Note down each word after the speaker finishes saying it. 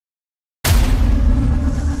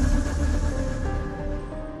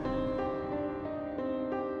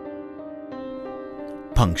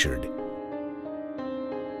Punctured.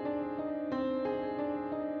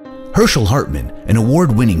 Herschel Hartman, an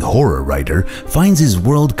award-winning horror writer, finds his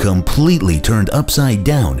world completely turned upside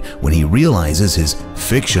down when he realizes his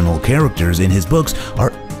fictional characters in his books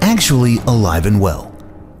are actually alive and well,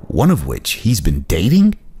 one of which he's been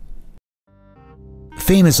dating?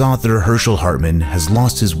 Famous author Herschel Hartman has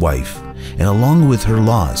lost his wife, and along with her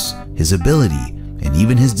loss, his ability and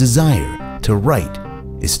even his desire to write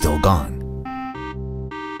is still gone.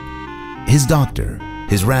 His doctor,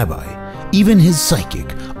 his rabbi, even his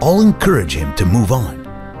psychic all encourage him to move on.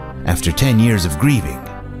 After 10 years of grieving,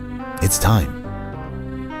 it's time.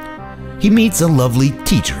 He meets a lovely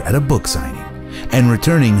teacher at a book signing, and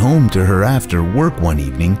returning home to her after work one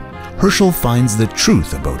evening, Herschel finds the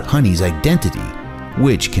truth about Honey's identity,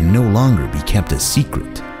 which can no longer be kept a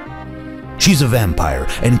secret. She's a vampire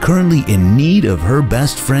and currently in need of her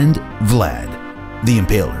best friend, Vlad, the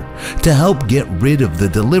Impaler, to help get rid of the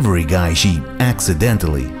delivery guy she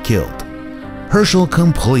accidentally killed. Herschel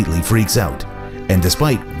completely freaks out, and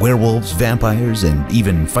despite werewolves, vampires, and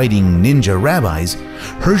even fighting ninja rabbis,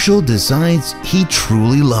 Herschel decides he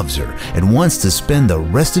truly loves her and wants to spend the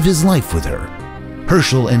rest of his life with her.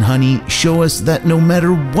 Herschel and Honey show us that no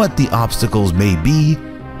matter what the obstacles may be,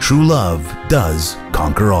 true love does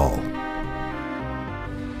conquer all.